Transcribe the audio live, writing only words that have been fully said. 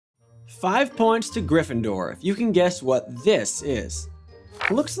5 points to Gryffindor if you can guess what this is.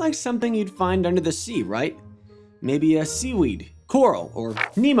 Looks like something you'd find under the sea, right? Maybe a seaweed, coral, or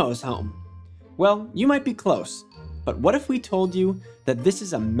Nemo's home. Well, you might be close, but what if we told you that this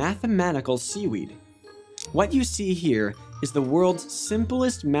is a mathematical seaweed? What you see here is the world's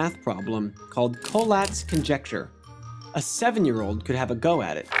simplest math problem called Collatz Conjecture. A 7-year-old could have a go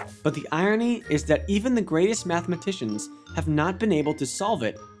at it, but the irony is that even the greatest mathematicians have not been able to solve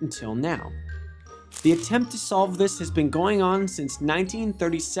it until now. The attempt to solve this has been going on since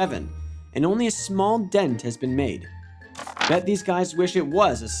 1937, and only a small dent has been made. Bet these guys wish it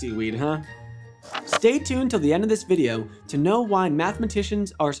was a seaweed, huh? Stay tuned till the end of this video to know why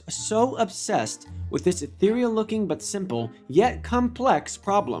mathematicians are so obsessed with this ethereal-looking but simple, yet complex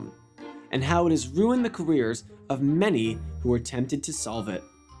problem, and how it has ruined the careers of many who are tempted to solve it.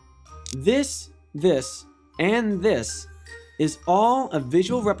 This, and this is all a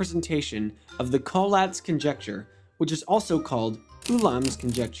visual representation of the Collatz conjecture, which is also called Ulam's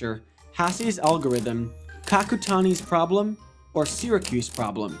conjecture, Hassi's algorithm, Kakutani's problem, or Syracuse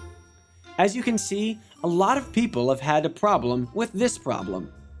problem. As you can see, a lot of people have had a problem with this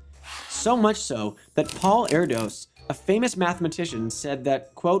problem. So much so that Paul Erdos, a famous mathematician, said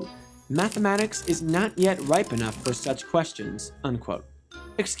that, quote, "Mathematics is not yet ripe enough for such questions," unquote.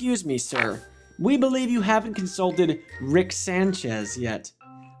 Excuse me, sir. We believe you haven't consulted Rick Sanchez yet.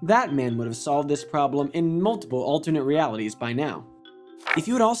 That man would have solved this problem in multiple alternate realities by now. If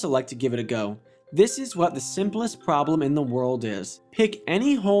you would also like to give it a go, this is what the simplest problem in the world is. Pick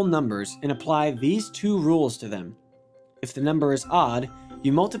any whole numbers and apply these 2 rules to them. If the number is odd,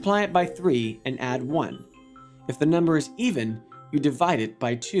 you multiply it by 3 and add 1. If the number is even, you divide it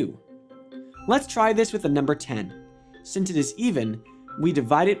by 2. Let's try this with the number 10. Since it is even, we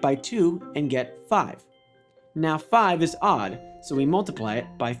divide it by 2 and get 5. Now 5 is odd, so we multiply it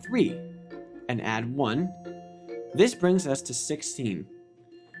by 3 and add 1. This brings us to 16.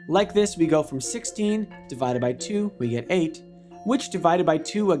 Like this, we go from 16 divided by 2, we get 8, which divided by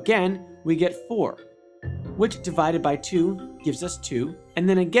 2 again, we get 4, which divided by 2 gives us 2, and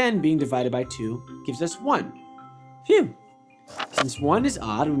then again being divided by 2 gives us 1. Phew! Since 1 is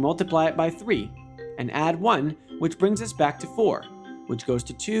odd, we multiply it by 3 and add 1, which brings us back to 4, which goes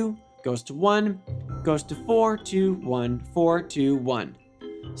to 2, goes to 1, goes to 4, 2, 1, 4, 2, 1.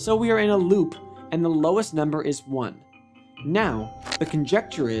 So we are in a loop, and the lowest number is 1. Now, the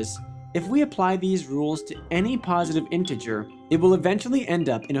conjecture is, if we apply these rules to any positive integer, it will eventually end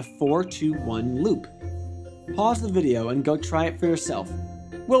up in a 4, 2, 1 loop. Pause the video and go try it for yourself.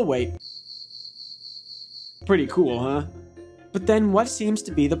 We'll wait. Pretty cool, huh? But then what seems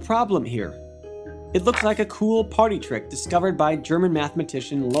to be the problem here? It looks like a cool party trick discovered by German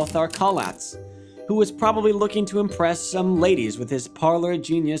mathematician Lothar Collatz, who was probably looking to impress some ladies with his parlor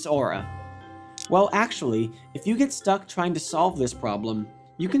genius aura. Well, actually, if you get stuck trying to solve this problem,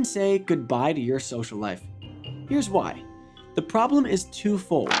 you can say goodbye to your social life. Here's why. The problem is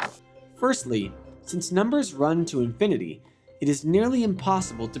twofold. Firstly, since numbers run to infinity, it is nearly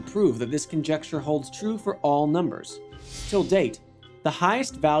impossible to prove that this conjecture holds true for all numbers. Till date, the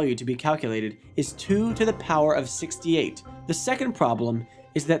highest value to be calculated is 2 to the power of 68. The second problem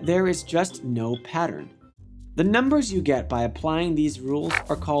is that there is just no pattern. The numbers you get by applying these rules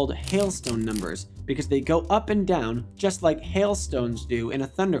are called hailstone numbers because they go up and down just like hailstones do in a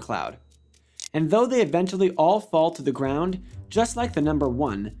thundercloud. And though they eventually all fall to the ground, just like the number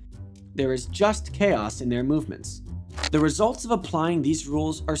 1, there is just chaos in their movements. The results of applying these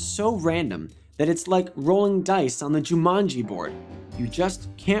rules are so random that it's like rolling dice on the Jumanji board. You just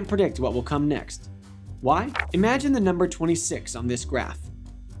can't predict what will come next. Why? Imagine the number 26 on this graph.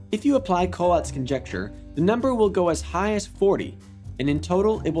 If you apply Collatz conjecture, the number will go as high as 40, and in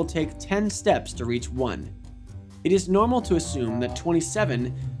total it will take 10 steps to reach 1. It is normal to assume that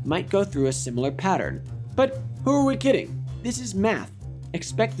 27 might go through a similar pattern, but who are we kidding? This is math.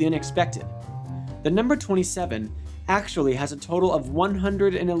 Expect the unexpected. The number 27 actually has a total of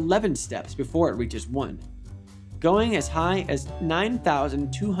 111 steps before it reaches 1, going as high as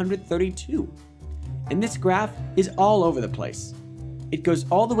 9,232. And this graph is all over the place. It goes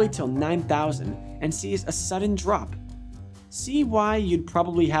all the way till 9,000 and sees a sudden drop. See why you'd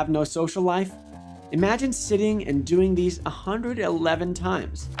probably have no social life? Imagine sitting and doing these 111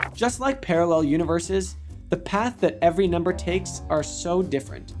 times. Just like parallel universes, the path that every number takes are so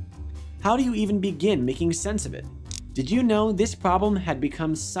different. How do you even begin making sense of it? Did you know this problem had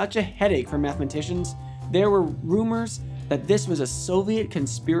become such a headache for mathematicians? There were rumors that this was a Soviet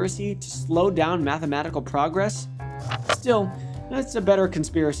conspiracy to slow down mathematical progress. Still, that's a better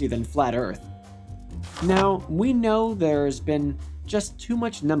conspiracy than flat Earth. Now, we know there's been just too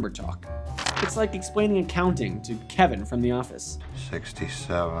much number talk. It's like explaining accounting to Kevin from the office.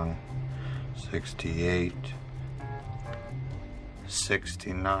 67, 68,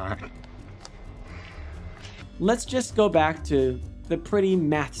 69. Let's just go back to the pretty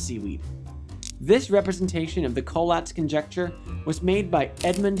math seaweed. This representation of the Collatz conjecture was made by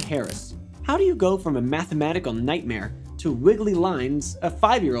Edmund Harris. How do you go from a mathematical nightmare to wiggly lines a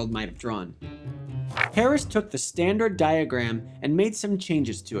 5-year-old might have drawn? Harris took the standard diagram and made some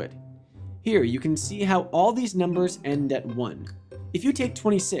changes to it. Here you can see how all these numbers end at 1. If you take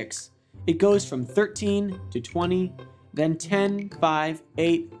 26, it goes from 13 to 20, then 10, 5,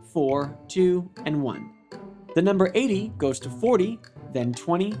 8, 4, 2, and 1. The number 80 goes to 40, then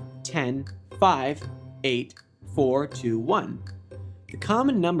 20, 10, 5, 8, 4, 2, 1. The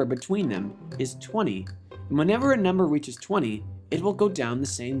common number between them is 20, and whenever a number reaches 20, it will go down the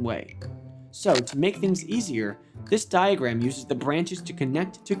same way. So, to make things easier, this diagram uses the branches to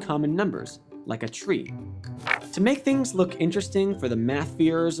connect to common numbers, like a tree. To make things look interesting for the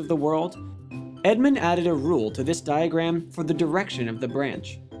math-fearers of the world, Edmund added a rule to this diagram for the direction of the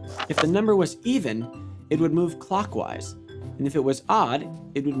branch. If the number was even, it would move clockwise, and if it was odd,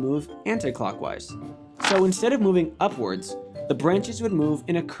 it would move anti-clockwise. So instead of moving upwards, the branches would move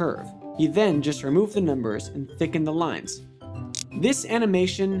in a curve. He then just removed the numbers and thickened the lines. This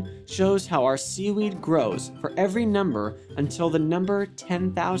animation shows how our seaweed grows for every number until the number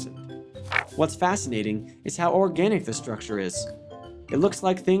 10,000. What's fascinating is how organic the structure is. It looks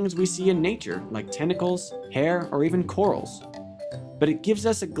like things we see in nature, like tentacles, hair, or even corals. But it gives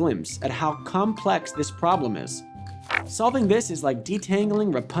us a glimpse at how complex this problem is. Solving this is like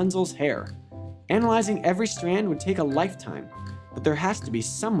detangling Rapunzel's hair. Analyzing every strand would take a lifetime, but there has to be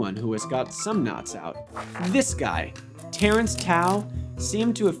someone who has got some knots out. This guy, Terence Tao,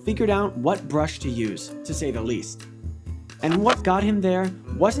 seemed to have figured out what brush to use, to say the least. And what got him there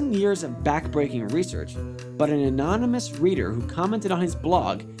wasn't years of backbreaking research, but an anonymous reader who commented on his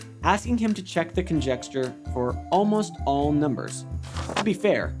blog asking him to check the conjecture for almost all numbers. To be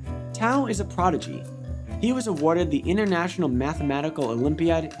fair, Tao is a prodigy. He was awarded the International Mathematical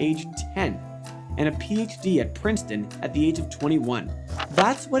Olympiad aged 10 and a PhD at Princeton at the age of 21.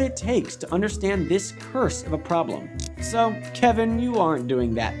 That's what it takes to understand this curse of a problem. So, Kevin, you aren't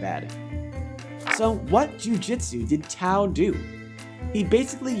doing that bad. So, what jujitsu did Tao do? He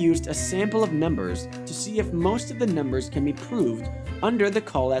basically used a sample of numbers to see if most of the numbers can be proved under the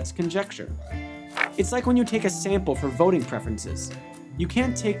Collatz conjecture. It's like when you take a sample for voting preferences. You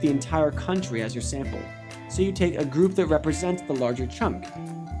can't take the entire country as your sample, so you take a group that represents the larger chunk.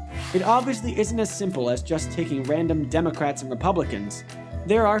 It obviously isn't as simple as just taking random Democrats and Republicans.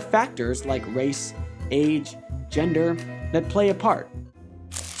 There are factors like race, age, gender that play a part.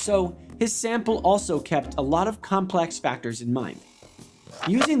 So, his sample also kept a lot of complex factors in mind.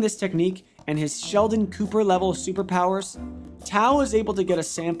 Using this technique and his Sheldon Cooper level superpowers, Tao was able to get a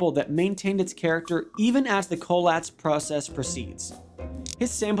sample that maintained its character even as the Collatz process proceeds. His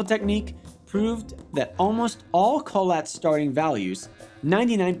sample technique proved that almost all Collatz starting values,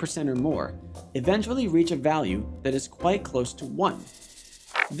 99% or more, eventually reach a value that is quite close to 1.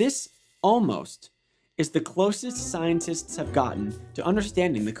 This almost is the closest scientists have gotten to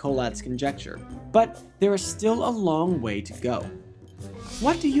understanding the Collatz conjecture, but there is still a long way to go.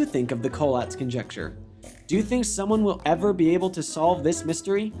 What do you think of the Collatz conjecture? Do you think someone will ever be able to solve this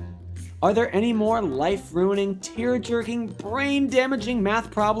mystery? Are there any more life-ruining, tear-jerking, brain-damaging math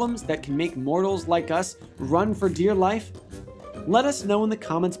problems that can make mortals like us run for dear life? Let us know in the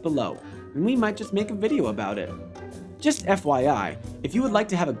comments below, and we might just make a video about it. Just FYI, if you would like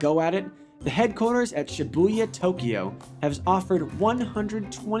to have a go at it, the headquarters at Shibuya, Tokyo has offered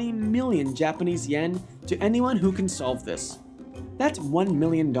 120 million Japanese yen to anyone who can solve this. That's $1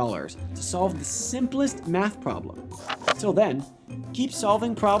 million to solve the simplest math problem. Till then, keep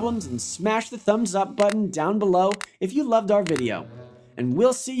solving problems and smash the thumbs up button down below if you loved our video. And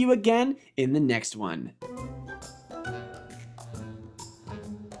we'll see you again in the next one.